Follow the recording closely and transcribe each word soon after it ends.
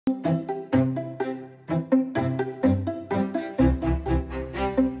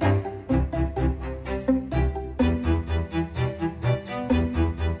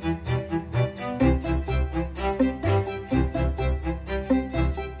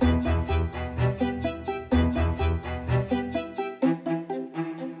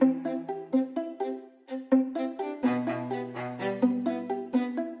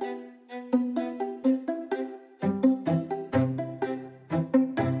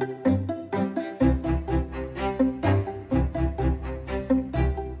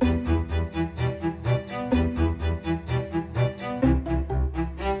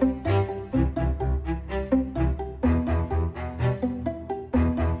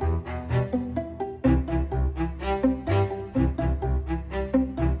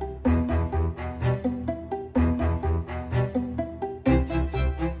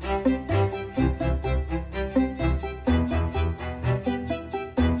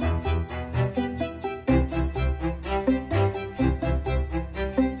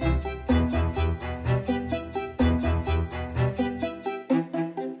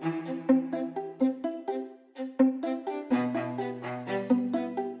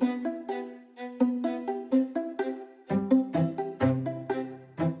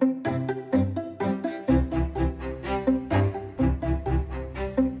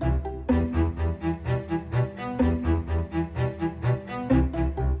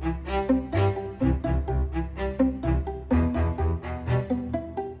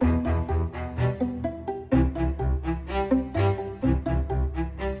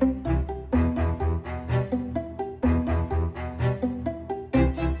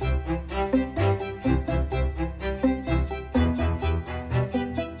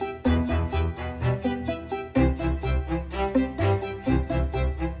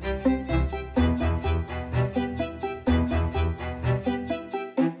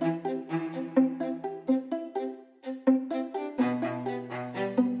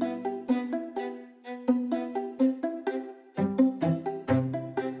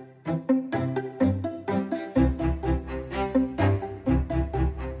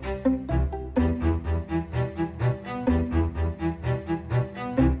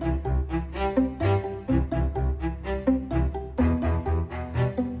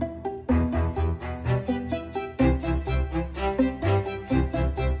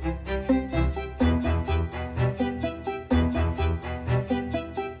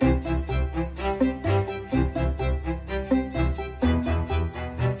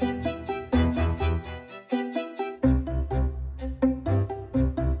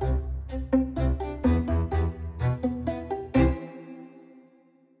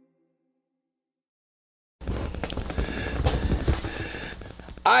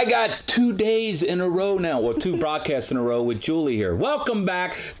I got 2 days in a row now, well, 2 broadcasts in a row with Julie here. Welcome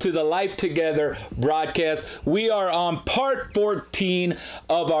back to the Life Together broadcast. We are on part 14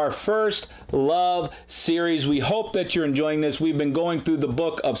 of our First Love series. We hope that you're enjoying this. We've been going through the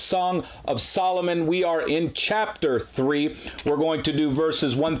book of Song of Solomon. We are in chapter 3. We're going to do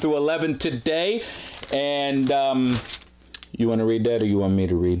verses 1 through 11 today. And you want to read that or you want me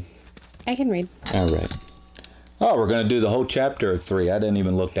to read? I can read. All right. Oh, we're going to do the whole chapter of 3. I didn't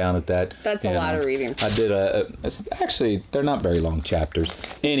even look down at that. That's a lot of reading. I did actually, they're not very long chapters.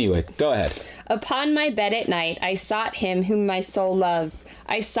 Anyway, go ahead. Upon my bed at night, I sought him whom my soul loves.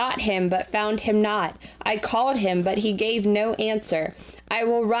 I sought him, but found him not. I called him, but he gave no answer. I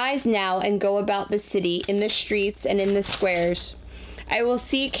will rise now and go about the city, in the streets and in the squares. I will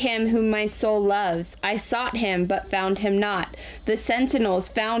seek him whom my soul loves. I sought him, but found him not. The sentinels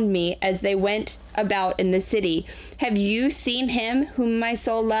found me as they went about in the city. Have you seen him whom my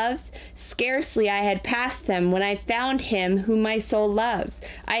soul loves? Scarcely I had passed them when I found him whom my soul loves.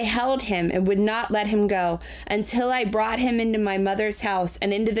 I held him and would not let him go until I brought him into my mother's house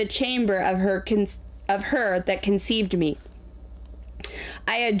and into the chamber of her that conceived me.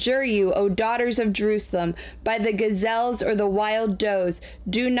 I adjure you, O daughters of Jerusalem, by the gazelles or the wild does,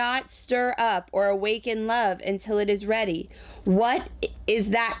 do not stir up or awaken love until it is ready. What is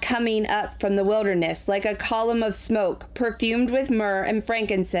that coming up from the wilderness, like a column of smoke, perfumed with myrrh and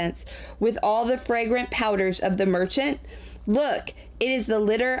frankincense, with all the fragrant powders of the merchant? Look, it is the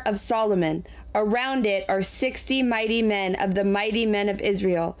litter of Solomon. Around it are 60 mighty men of the mighty men of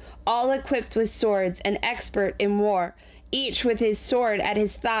Israel, all equipped with swords and expert in war, each with his sword at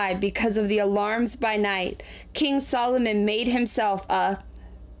his thigh because of the alarms by night. King Solomon made himself a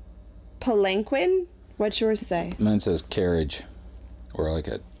palanquin? What's yours say? Mine says carriage, or like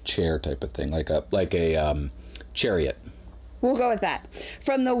a chair type of thing, like a chariot. We'll go with that.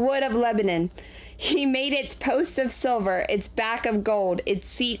 From the wood of Lebanon. He made its posts of silver, its back of gold, its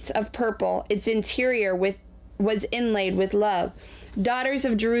seats of purple, its interior was inlaid with love. Daughters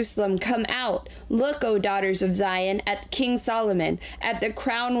of Jerusalem, come out. Look, O daughters of Zion, at King Solomon, at the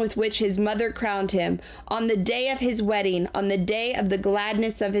crown with which his mother crowned him, on the day of his wedding, on the day of the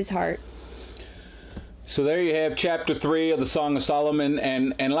gladness of his heart. So there you have chapter 3 of the Song of Solomon.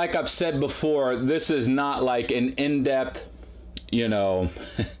 And like I've said before, this is not like an in-depth,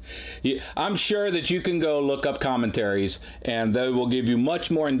 I'm sure that you can go look up commentaries and they will give you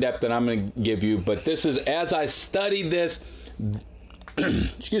much more in depth than I'm going to give you. But this is, as I studied this,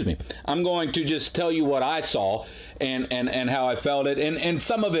 excuse me, I'm going to just tell you what I saw and how I felt it. And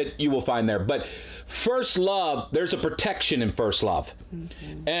some of it you will find there. But first love, there's a protection in first love.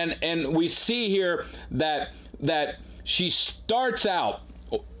 Mm-hmm. And we see here that she starts out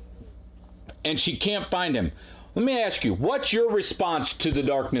and she can't find him. Let me ask you, what's your response to the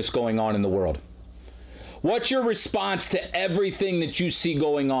darkness going on in the world? What's your response to everything that you see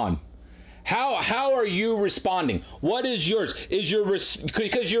going on? How are you responding? What is yours?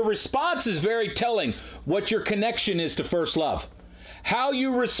 Because your response is very telling what your connection is to first love. How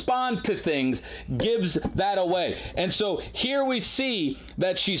you respond to things gives that away. And so here we see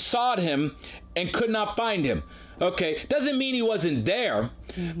that she sought him and could not find him. Okay, doesn't mean he wasn't there.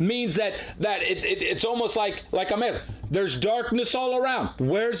 Mm-hmm. Means that it's almost like I'm asking, there's darkness all around.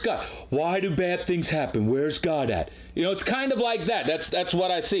 Where's God? Why do bad things happen? Where's God at? It's kind of like that. That's what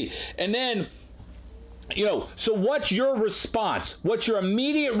I see. And then, so what's your response? What's your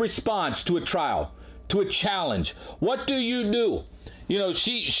immediate response to a trial, to a challenge? What do you do?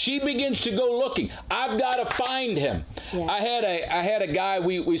 She begins to go looking. I've got to find him. Yeah. I had a guy,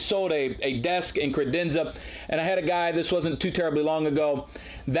 we sold a desk in Credenza, and I had a guy, this wasn't too terribly long ago,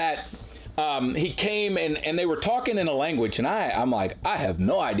 that he came and they were talking in a language, and I'm like, I have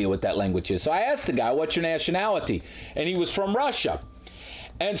no idea what that language is. So I asked the guy, what's your nationality? And he was from Russia.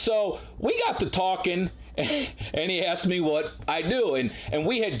 And so we got to talking, and he asked me what I do. And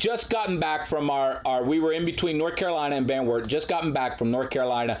we had just gotten back from we were in between North Carolina and Van Wert, just gotten back from North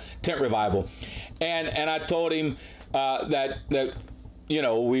Carolina tent revival. And I told him that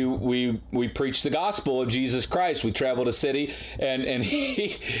we preached the gospel of Jesus Christ. We traveled a city, and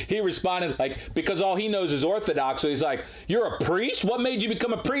he responded because all he knows is Orthodox. So he's like, "You're a priest? What made you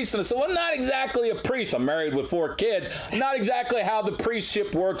become a priest?" And I said, "Well, not exactly a priest. I'm married with 4 kids. Not exactly how the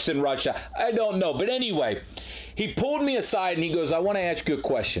priestship works in Russia. I don't know." But anyway, he pulled me aside and he goes, "I want to ask you a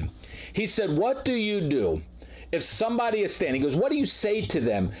question." He said, "What do you do if somebody is standing, he goes, what do you say to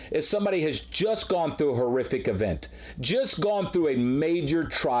them if somebody has just gone through a horrific event, just gone through a major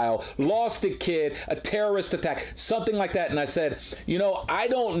trial, lost a kid, a terrorist attack, something like that? And I said, I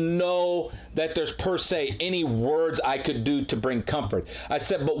don't know that there's per se any words I could do to bring comfort. I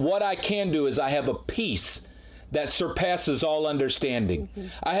said, but what I can do is I have a peace that surpasses all understanding.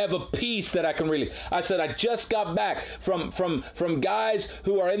 I have a peace that I can really. I said, I just got back from guys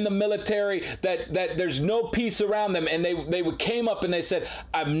who are in the military that there's no peace around them. And they came up and they said,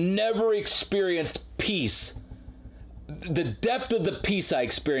 I've never experienced peace. The depth of the peace I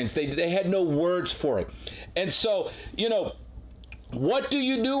experienced, they had no words for it. And so, what do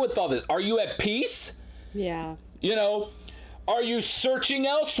you do with all this? Are you at peace? Yeah. Are you searching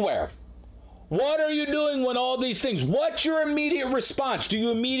elsewhere? What are you doing when all these things? What's your immediate response? Do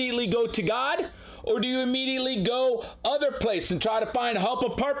you immediately go to God? Or do you immediately go other place and try to find help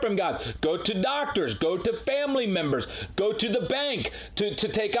apart from God? Go to doctors, go to family members, go to the bank to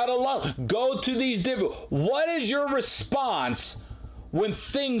take out a loan, go to these different. What is your response when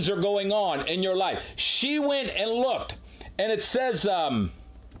things are going on in your life? She went and looked, and it says that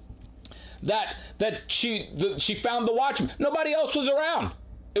she found the watchman. Nobody else was around.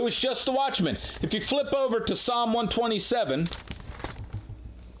 It was just the watchman. If you flip over to Psalm 127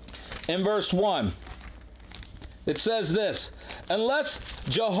 in verse 1, it says this, unless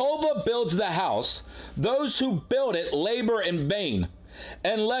Jehovah builds the house, those who build it labor in vain.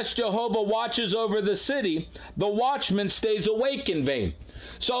 Unless Jehovah watches over the city, the watchman stays awake in vain.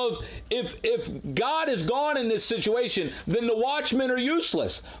 So if God is gone in this situation, then the watchmen are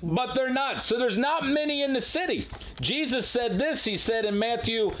useless, but they're not. So there's not many in the city. Jesus said this, he said in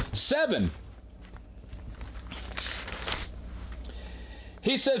Matthew 7.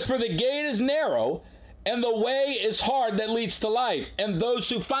 He says, for the gate is narrow and the way is hard that leads to life, and those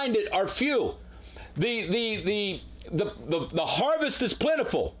who find it are few. The harvest is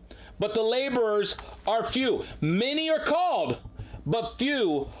plentiful, but the laborers are few. Many are called, but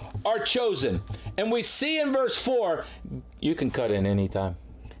few are chosen. And we see in verse 4, you can cut in anytime.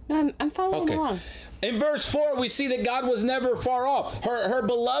 No, I'm following along. In verse 4, we see that God was never far off. Her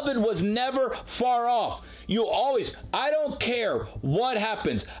beloved was never far off. You always, I don't care what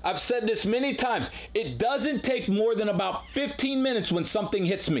happens. I've said this many times. It doesn't take more than about 15 minutes when something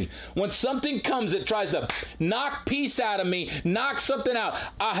hits me. When something comes that tries to knock peace out of me, knock something out,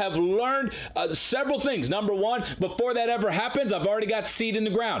 I have learned several things. Number one, before that ever happens, I've already got seed in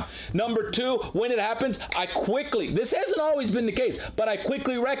the ground. Number two, when it happens, I quickly, this hasn't always been the case, but I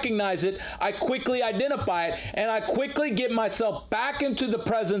quickly recognize it. I quickly identify it, and I quickly get myself back into the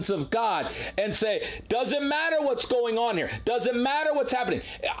presence of God and say, doesn't matter what's going on here. Doesn't matter what's happening.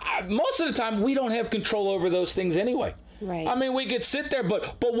 Most of the time, we don't have control over those things anyway. Right. I mean, we could sit there,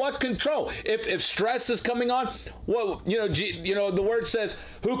 but what control? If stress is coming on, well, the word says,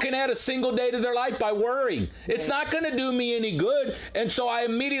 who can add a single day to their life by worrying? It's not going to do me any good. And so I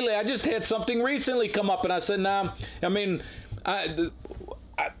just had something recently come up, and I said,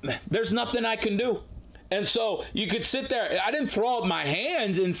 there's nothing I can do. And so you could sit there. I didn't throw up my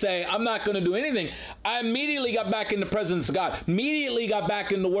hands and say, I'm not going to do anything. I immediately got back in the presence of God, immediately got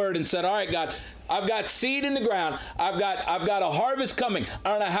back in the Word and said, all right, God, I've got seed in the ground. I've got a harvest coming. I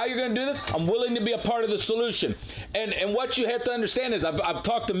don't know how you're going to do this. I'm willing to be a part of the solution. And what you have to understand is I've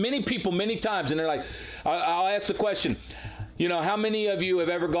talked to many people many times, and they're like, I'll ask the question, how many of you have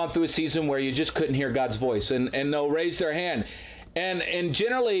ever gone through a season where you just couldn't hear God's voice? And they'll raise their hand. And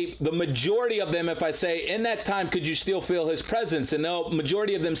generally, the majority of them, if I say, in that time, could you still feel his presence? And the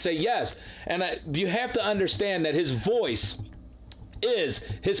majority of them say yes. And you have to understand that his voice is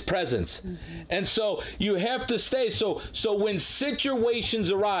his presence. Mm-hmm. And so you have to stay. So when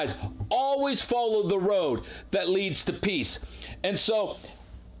situations arise, always follow the road that leads to peace. And so,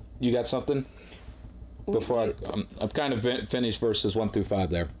 you got something? Before I've kind of finished verses 1 through 5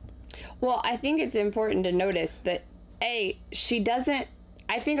 there. Well, I think it's important to notice that she doesn't,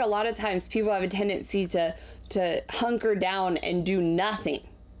 I think a lot of times people have a tendency to hunker down and do nothing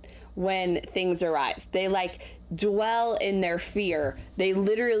when things arise. They dwell in their fear. They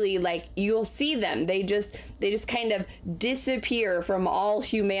literally you'll see them. They just kind of disappear from all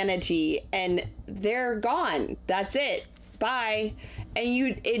humanity and they're gone. That's it. Bye.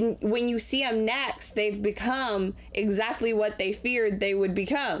 And when you see them next, they've become exactly what they feared they would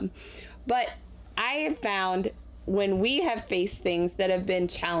become. But I have found when we have faced things that have been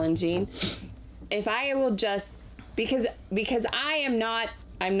challenging, if I will just, because I'm not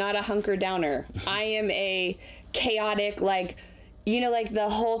a hunker downer. I am a chaotic, the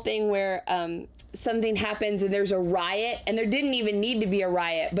whole thing where something happens and there's a riot, and there didn't even need to be a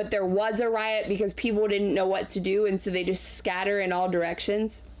riot, but there was a riot because people didn't know what to do, and so they just scatter in all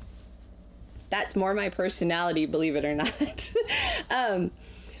directions. That's more my personality, believe it or not.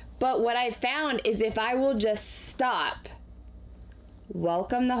 But what I found is if I will just stop,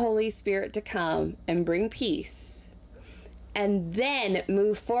 welcome the Holy Spirit to come and bring peace, and then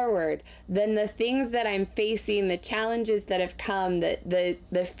move forward, then the things that I'm facing, the challenges that have come,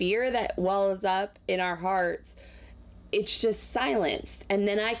 the fear that wells up in our hearts, it's just silenced. And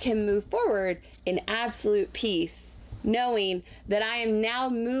then I can move forward in absolute peace, knowing that I am now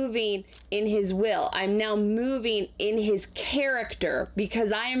moving in his will. I'm now moving in his character,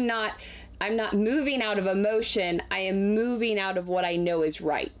 because I'm not moving out of emotion. I am moving out of what I know is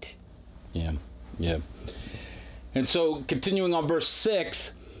right. Yeah. And so continuing on verse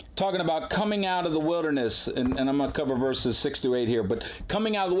 6, talking about coming out of the wilderness, and I'm going to cover verses 6 through 8 here, but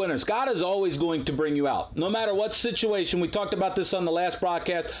coming out of the wilderness, God is always going to bring you out. No matter what situation, we talked about this on the last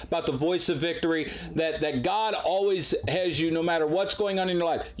broadcast, about the voice of victory, that God always has you, no matter what's going on in your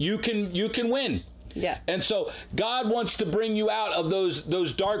life. You can win. Yeah. And so God wants to bring you out of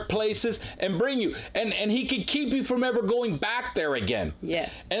those dark places and bring you, and he can keep you from ever going back there again.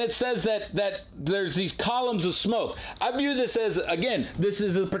 Yes. And it says that there's these columns of smoke. I view this as, again, this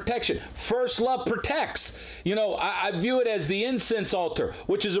is a protection. First love protects. You know, I view it as the incense altar,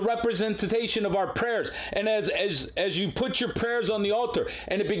 which is a representation of our prayers. And as you put your prayers on the altar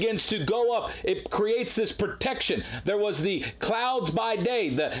and it begins to go up, it creates this protection. There was the clouds by day,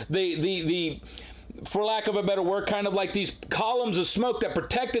 the for lack of a better word, kind of like these columns of smoke that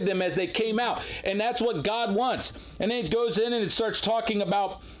protected them as they came out. And that's what God wants. And then it goes in and it starts talking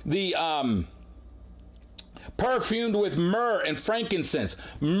about the perfumed with myrrh and frankincense.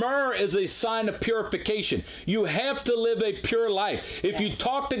 Myrrh is a sign of purification. You have to live a pure life. If you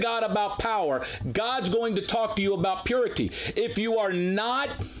talk to God about power, God's going to talk to you about purity. If you are not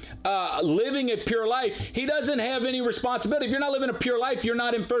living a pure life, he doesn't have any responsibility. If you're not living a pure life, you're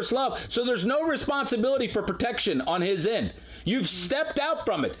not in first love. So there's no responsibility for protection on his end. You've stepped out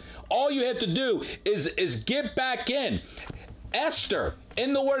from it. All you have to do is get back in. Esther,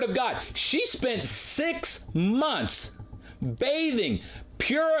 in the Word of God, she spent 6 months bathing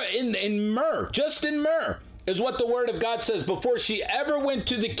pure in myrrh, just in myrrh, is what the Word of God says, before she ever went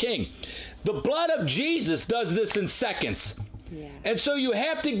to the king. The blood of Jesus does this in seconds. Yeah. And so you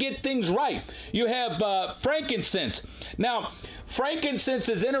have to get things right. You have frankincense. Now, frankincense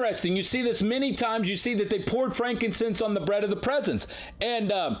is interesting. You see this many times. You see that they poured frankincense on the bread of the presence.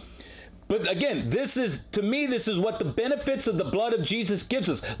 And but again, this is, to me, this is what the benefits of the blood of Jesus gives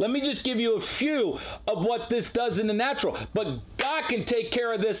us. Let me just give you a few of what this does in the natural. But God can take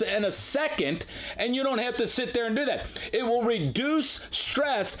care of this in a second, and you don't have to sit there and do that. It will reduce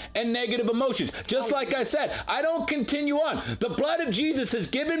stress and negative emotions. Just like I said, I don't continue on. The blood of Jesus has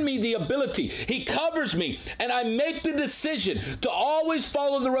given me the ability. He covers me, and I make the decision to always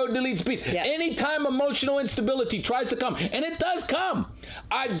follow the road that leads to peace. Yeah. Anytime emotional instability tries to come, and it does come,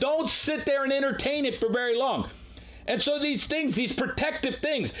 I don't sit there and entertain it for very long. And so these things, these protective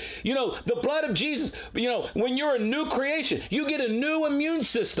things, you know, the blood of Jesus, you know, when you're a new creation, you get a new immune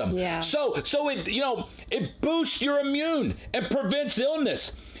system. Yeah. So it, you know, it boosts your immune and prevents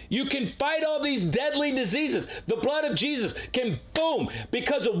illness. You can fight all these deadly diseases. The blood of Jesus can, boom,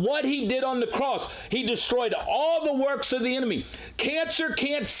 because of what he did on the cross. He destroyed all the works of the enemy. Cancer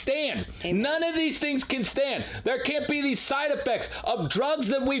can't stand. Amen. None of these things can stand. There can't be these side effects of drugs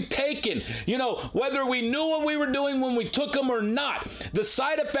that we've taken. You know, whether we knew what we were doing when we took them or not. The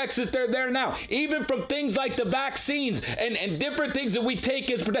side effects that they're there now, even from things like the vaccines and different things that we take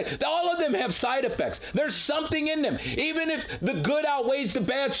as protect. All of them have side effects. There's something in them. Even if the good outweighs the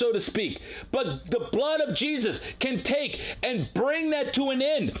bad, so to speak. But the blood of Jesus can take and bring that to an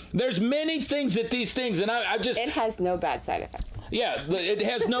end. There's many things that these things, and I just... It has no bad side effects. Yeah, it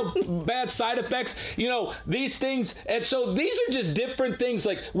has no bad side effects. You know, these things, and so these are just different things.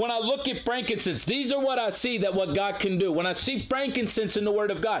 Like when I look at frankincense, these are what I see that what God can do. When I see frankincense in the Word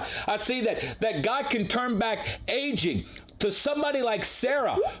of God, I see that God can turn back aging. To somebody like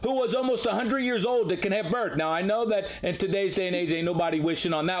Sarah, who was almost 100 years old, that can have birth. Now, I know that in today's day and age, ain't nobody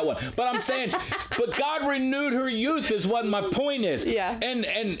wishing on that one. But I'm saying, but God renewed her youth is what my point is. Yeah.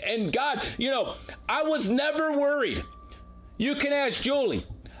 And God, you know, I was never worried. You can ask Julie.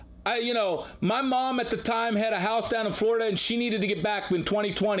 My mom at the time had a house down in Florida and she needed to get back in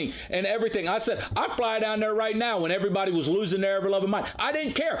 2020 and everything. I said, I'd fly down there right now when everybody was losing their ever-loving mind. I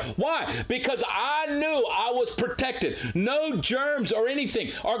didn't care. Why? Because I knew I was protected. No germs or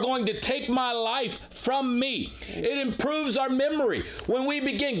anything are going to take my life from me. It improves our memory.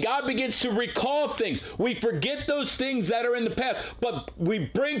 When God begins to recall things. We forget those things that are in the past, but we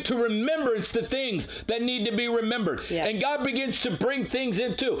bring to remembrance the things that need to be remembered. Yeah. And God begins to bring things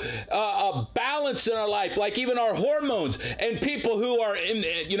into a balance in our life, like even our hormones, and people who are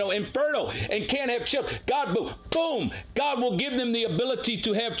infertile and can't have children. God will give them the ability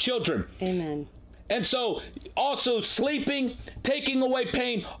to have children. Amen. And so also sleeping, taking away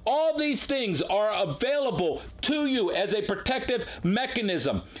pain, all these things are available to you as a protective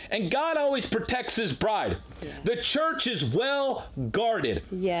mechanism. And God always protects his bride. Yeah. The church is well guarded.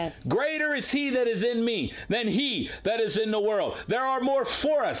 Yes. Greater is he that is in me than he that is in the world. There are more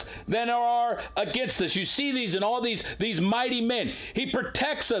for us than there are against us. You see these in all these mighty men. He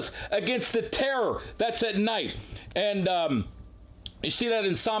protects us against the terror that's at night. And you see that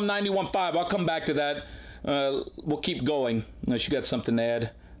in Psalm 91:5. I'll come back to that. We'll keep going. Unless you got something to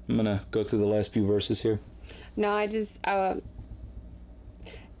add. I'm going to go through the last few verses here. No, I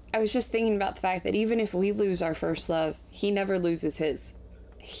was just thinking about the fact that even if we lose our first love, he never loses his.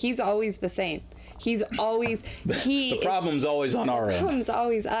 He's always the same. He's always... The problem's always on our end. The problem's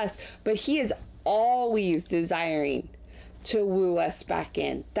always us. But he is always desiring to woo us back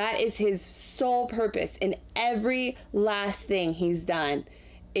in. That is his sole purpose, and every last thing he's done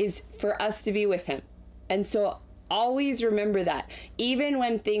is for us to be with him. And so always remember that, even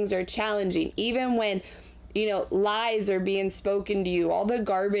when things are challenging, even when lies are being spoken to you, all the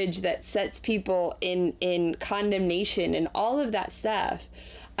garbage that sets people in condemnation and all of that stuff,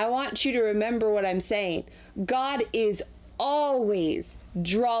 I want you to remember what I'm saying. God is always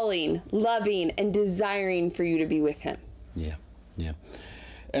drawing, loving, and desiring for you to be with him. Yeah.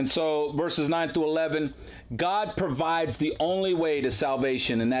 And so verses 9 through 11, God provides the only way to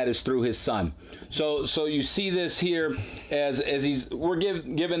salvation, and that is through his son. So you see this here as we're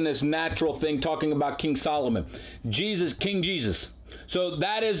given this natural thing, talking about King Solomon, King Jesus. So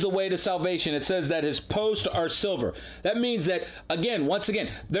that is the way to salvation. It says that his posts are silver. That means that, once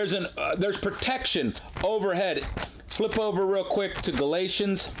again, there's protection overhead. Flip over real quick to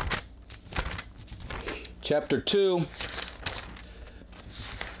Galatians chapter 2.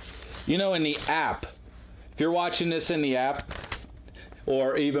 In the app, if you're watching this in the app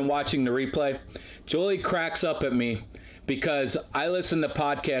or even watching the replay, Julie cracks up at me because I listen to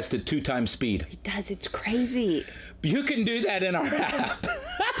podcasts at 2 times speed. It does. It's crazy. You can do that in our app.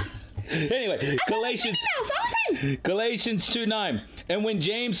 Anyway, Galatians 2:9. And when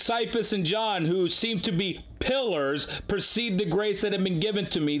James, Cephas, and John, who seemed to be pillars, perceived the grace that had been given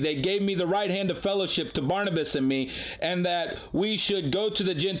to me, they gave me the right hand of fellowship to Barnabas and me, and that we should go to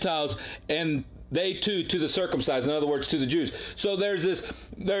the Gentiles, and they too to the circumcised, in other words, to the Jews. So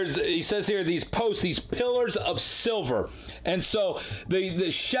he says here, these posts, these pillars of silver. And so the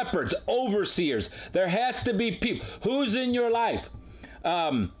shepherds, overseers, there has to be people. Who's in your life?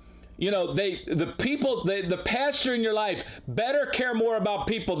 The pastor in your life better care more about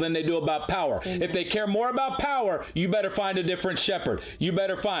people than they do about power. Mm-hmm. If they care more about power, you better find a different shepherd. You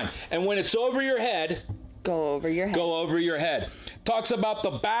better find. And when it's over your head, go over your head. Go over your head. Talks about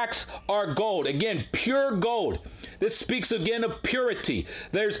the backs are gold. Again, pure gold. This speaks again of purity.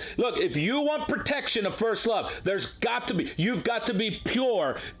 Look, if you want protection of first love, you've got to be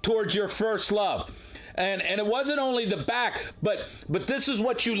pure towards your first love. And it wasn't only the back, but this is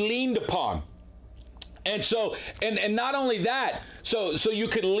what you leaned upon. And so, and not only that, so you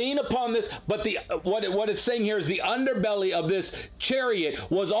could lean upon this, but what it's saying here is the underbelly of this chariot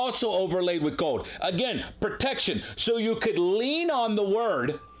was also overlaid with gold. Again, protection. So you could lean on the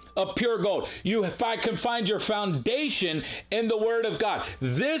word of pure gold. You can find your foundation in the Word of God.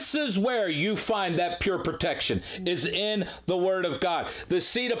 This is where you find that pure protection, is in the Word of God. The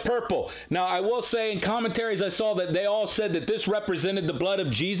seed of purple. Now, I will say in commentaries I saw that they all said that this represented the blood of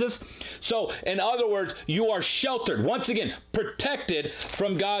Jesus. So, in other words, you are sheltered. Once again, protected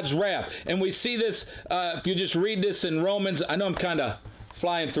from God's wrath. And we see this, if you just read this in Romans. I know I'm kind of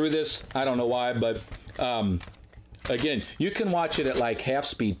flying through this. I don't know why, but... again, you can watch it at like half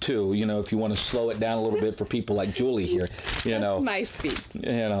speed too, if you want to slow it down a little bit for people like Julie here, That's my speed.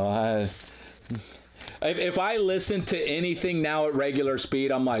 If I listen to anything now at regular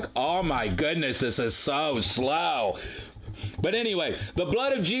speed, I'm like, oh my goodness, this is so slow. But anyway, the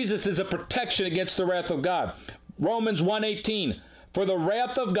blood of Jesus is a protection against the wrath of God. Romans 1:18. For the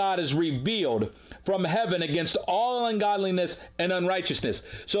wrath of God is revealed from heaven against all ungodliness and unrighteousness.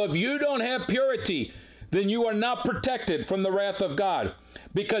 So if you don't have purity, then you are not protected from the wrath of God,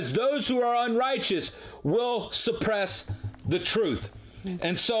 because those who are unrighteous will suppress the truth.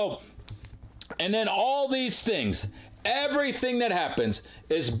 And then all these things, everything that happens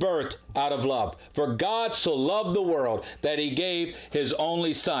is birthed out of love. For God so loved the world that he gave his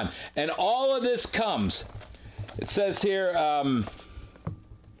only son. And all of this comes, it says here,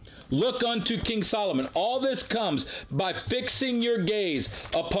 look unto King Solomon. All this comes by fixing your gaze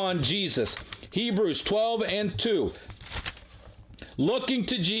upon Jesus. Hebrews 12:2. Looking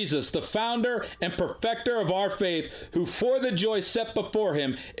to Jesus, the founder and perfecter of our faith, who for the joy set before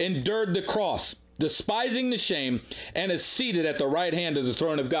him endured the cross, despising the shame, and is seated at the right hand of the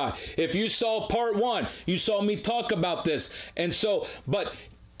throne of God. If you saw part 1, you saw me talk about this. But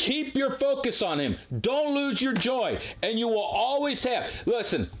keep your focus on him. Don't lose your joy, and you will always have.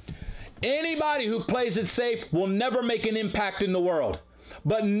 Listen, anybody who plays it safe will never make an impact in the world.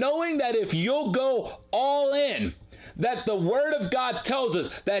 But knowing that if you'll go all in, that the Word of God tells us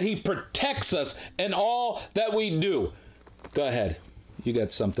that he protects us in all that we do. Go ahead. You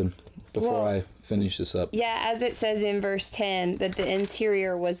got something before I finish this up. Yeah, as it says in verse 10, that the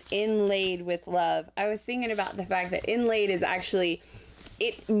interior was inlaid with love. I was thinking about the fact that inlaid is actually,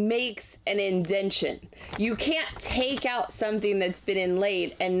 it makes an indention. You can't take out something that's been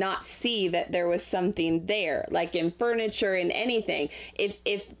inlaid and not see that there was something there, like in furniture and anything.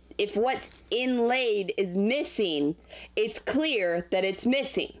 If what's inlaid is missing, it's clear that it's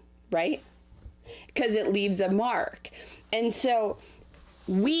missing, right? Because it leaves a mark. And so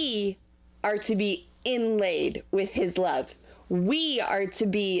we are to be inlaid with his love. We are to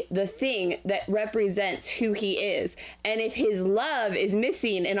be the thing that represents who he is. And if his love is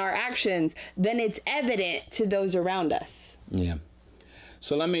missing in our actions, then it's evident to those around us. Yeah.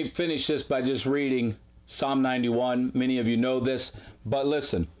 So let me finish this by just reading Psalm 91. Many of you know this, but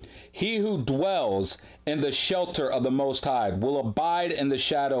listen. He who dwells in the shelter of the Most High will abide in the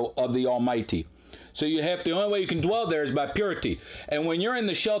shadow of the Almighty. So the only way you can dwell there is by purity. And when you're in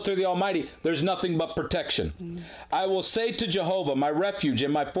the shelter of the Almighty, there's nothing but protection. I will say to Jehovah, my refuge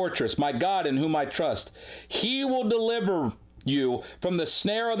and my fortress, my God in whom I trust, he will deliver you from the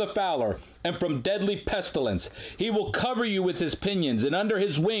snare of the fowler and from deadly pestilence. He will cover you with his pinions, and under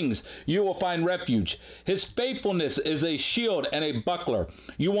his wings you will find refuge. His faithfulness is a shield and a buckler.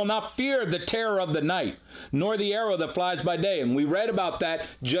 You will not fear the terror of the night, nor the arrow that flies by day. And we read about that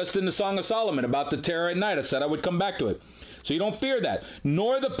just in the Song of Solomon, about the terror at night. I said I would come back to it. So you don't fear that,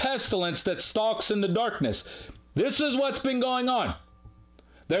 nor the pestilence that stalks in the darkness. This is what's been going on.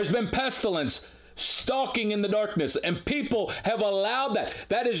 There's been pestilence stalking in the darkness, and people have allowed that.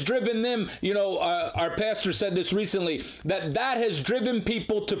 That has driven them, our pastor said this recently, that has driven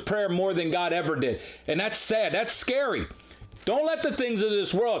people to prayer more than God ever did. And that's sad. That's scary. Don't let the things of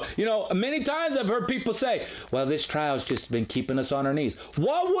this world, many times I've heard people say, well, this trial's just been keeping us on our knees.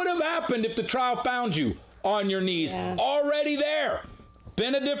 What would have happened if the trial found you on your knees, already there?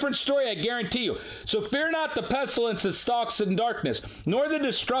 Been a different story, I guarantee you. So fear not the pestilence that stalks in darkness, nor the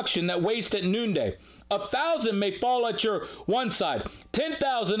destruction that wastes at noonday. 1,000 may fall at your one side,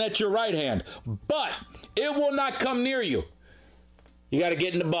 10,000 at your right hand, but it will not come near you. You got to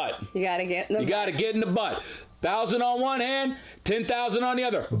get in the butt. You got to get in the butt. You got to get in the butt. 1,000 on one hand, 10,000 on the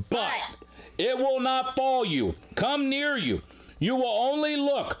other, but it will not fall you, come near you. You will only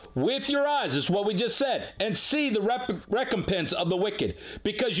look with your eyes, is what we just said, and see the recompense of the wicked,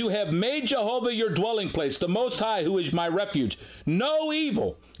 because you have made Jehovah your dwelling place, the Most High, who is my refuge. No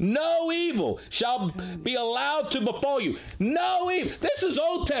evil shall be allowed to befall you. No evil. This is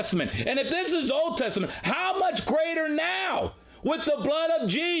Old Testament. And if this is Old Testament, how much greater now with the blood of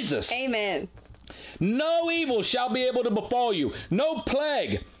Jesus? Amen. No evil shall be able to befall you. No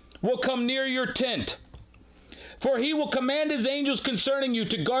plague will come near your tent. For he will command his angels concerning you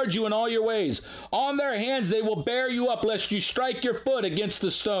to guard you in all your ways. On their hands they will bear you up, lest you strike your foot against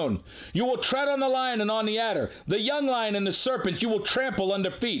the stone. You will tread on the lion and on the adder. The young lion and the serpent you will trample under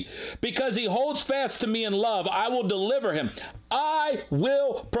feet. Because he holds fast to me in love, I will deliver him. I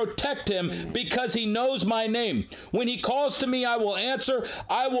will protect him, because he knows my name. When he calls to me, I will answer.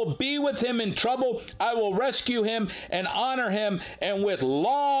 I will be with him in trouble. I will rescue him and honor him. And with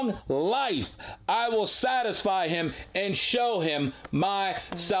long life, I will satisfy him and show him my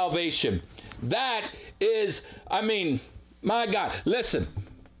salvation. That is, my God. Listen,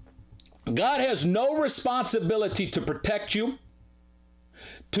 God has no responsibility to protect you,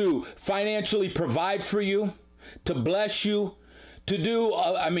 to financially provide for you, to bless you, to do,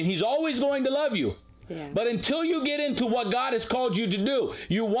 he's always going to love you. Yeah. But until you get into what God has called you to do,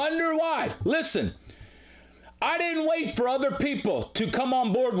 you wonder why. Listen, I didn't wait for other people to come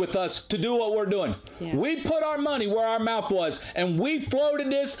on board with us to do what we're doing. Yeah. We put our money where our mouth was, and we floated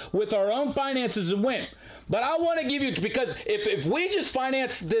this with our own finances and went. But I want to give you, because if we just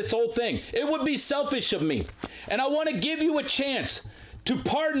financed this whole thing, it would be selfish of me. And I want to give you a chance to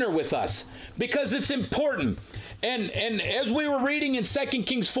partner with us, because it's important. And as we were reading in 2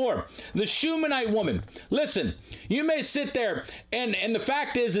 Kings 4, the Shunammite woman, listen, you may sit there, and the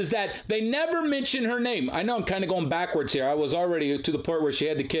fact is that they never mention her name. I know I'm kind of going backwards here. I was already to the point where she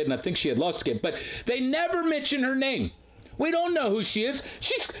had the kid, and I think she had lost the kid, but they never mention her name. We don't know who she is.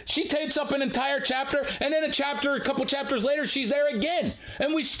 She takes up an entire chapter, and then a couple chapters later, she's there again,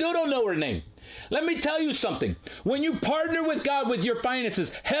 and we still don't know her name. Let me tell you something. When you partner with God with your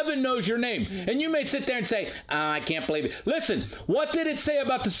finances, heaven knows your name. And you may sit there and say, I can't believe it. Listen, what did it say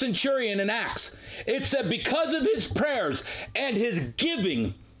about the centurion in Acts? It said because of his prayers and his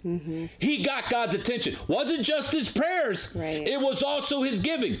giving, he got God's attention. Wasn't just his prayers. Right. It was also his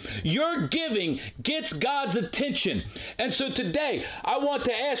giving. Your giving gets God's attention. And so today, I want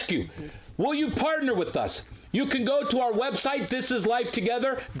to ask you, will you partner with us? You can go to our website,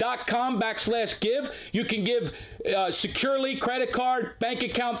 thisislifetogether.com/give. You can give securely, credit card, bank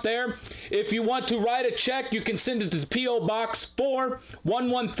account there. If you want to write a check, you can send it to P.O. Box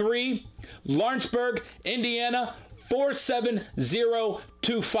 4113, Lawrenceburg, Indiana,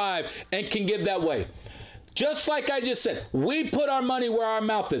 47025, and can give that way. Just like I just said, we put our money where our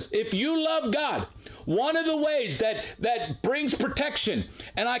mouth is. If you love God, one of the ways that brings protection,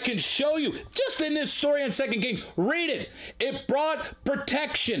 and I can show you just in this story in 2 Kings, read it. It brought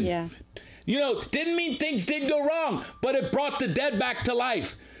protection. Yeah. You know, didn't mean things did go wrong, but it brought the dead back to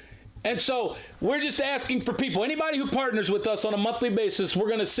life. And so we're just asking for people, anybody who partners with us on a monthly basis, we're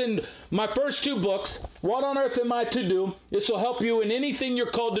going to send my first 2 books. What on earth am I to do? This will help you in anything you're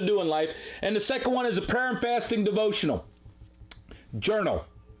called to do in life. And the second one is a prayer and fasting devotional journal.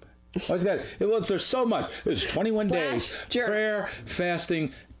 There's so much. There's 21 days prayer,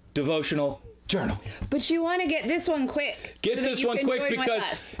 fasting, devotional journal. But you want to get this one quick. Get this one quick,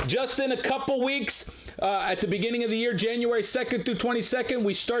 because just in a couple weeks, at the beginning of the year, January 2nd through 22nd,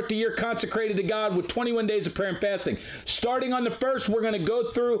 we start the year consecrated to God with 21 days of prayer and fasting. Starting on the 1st, we're going to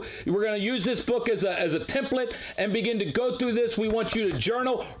go through, we're going to use this book as a template and begin to go through this. We want you to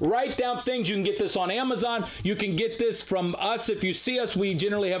journal, write down things. You can get this on Amazon. You can get this from us. If you see us, we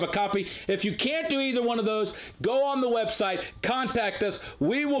generally have a copy. If you can't do either one of those, go on the website, contact us.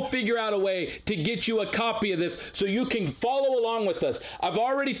 We will figure out a way to get you a copy of this so you can follow along with us. I've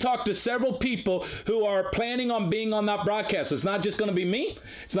already talked to several people who are planning on being on that broadcast. It's not just going to be me.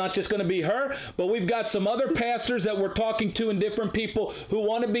 It's not just going to be her, but we've got some other pastors that we're talking to and different people who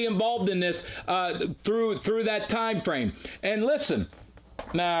want to be involved in this through that time frame. And listen,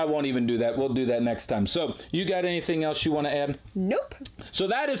 I won't even do that. We'll do that next time. So you got anything else you want to add? Nope. So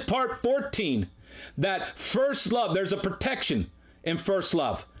that is part 14, that first love. There's a protection in first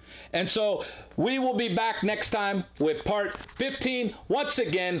love. And so we will be back next time with part 15. Once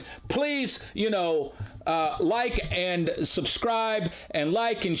again, please, like and subscribe and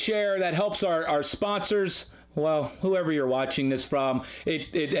like and share. That helps our sponsors. Well, whoever you're watching this from,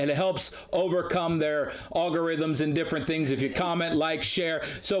 it helps overcome their algorithms and different things if you comment, like, share.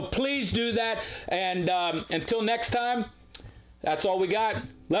 So please do that. And until next time, that's all we got.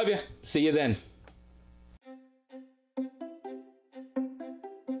 Love you. See you then.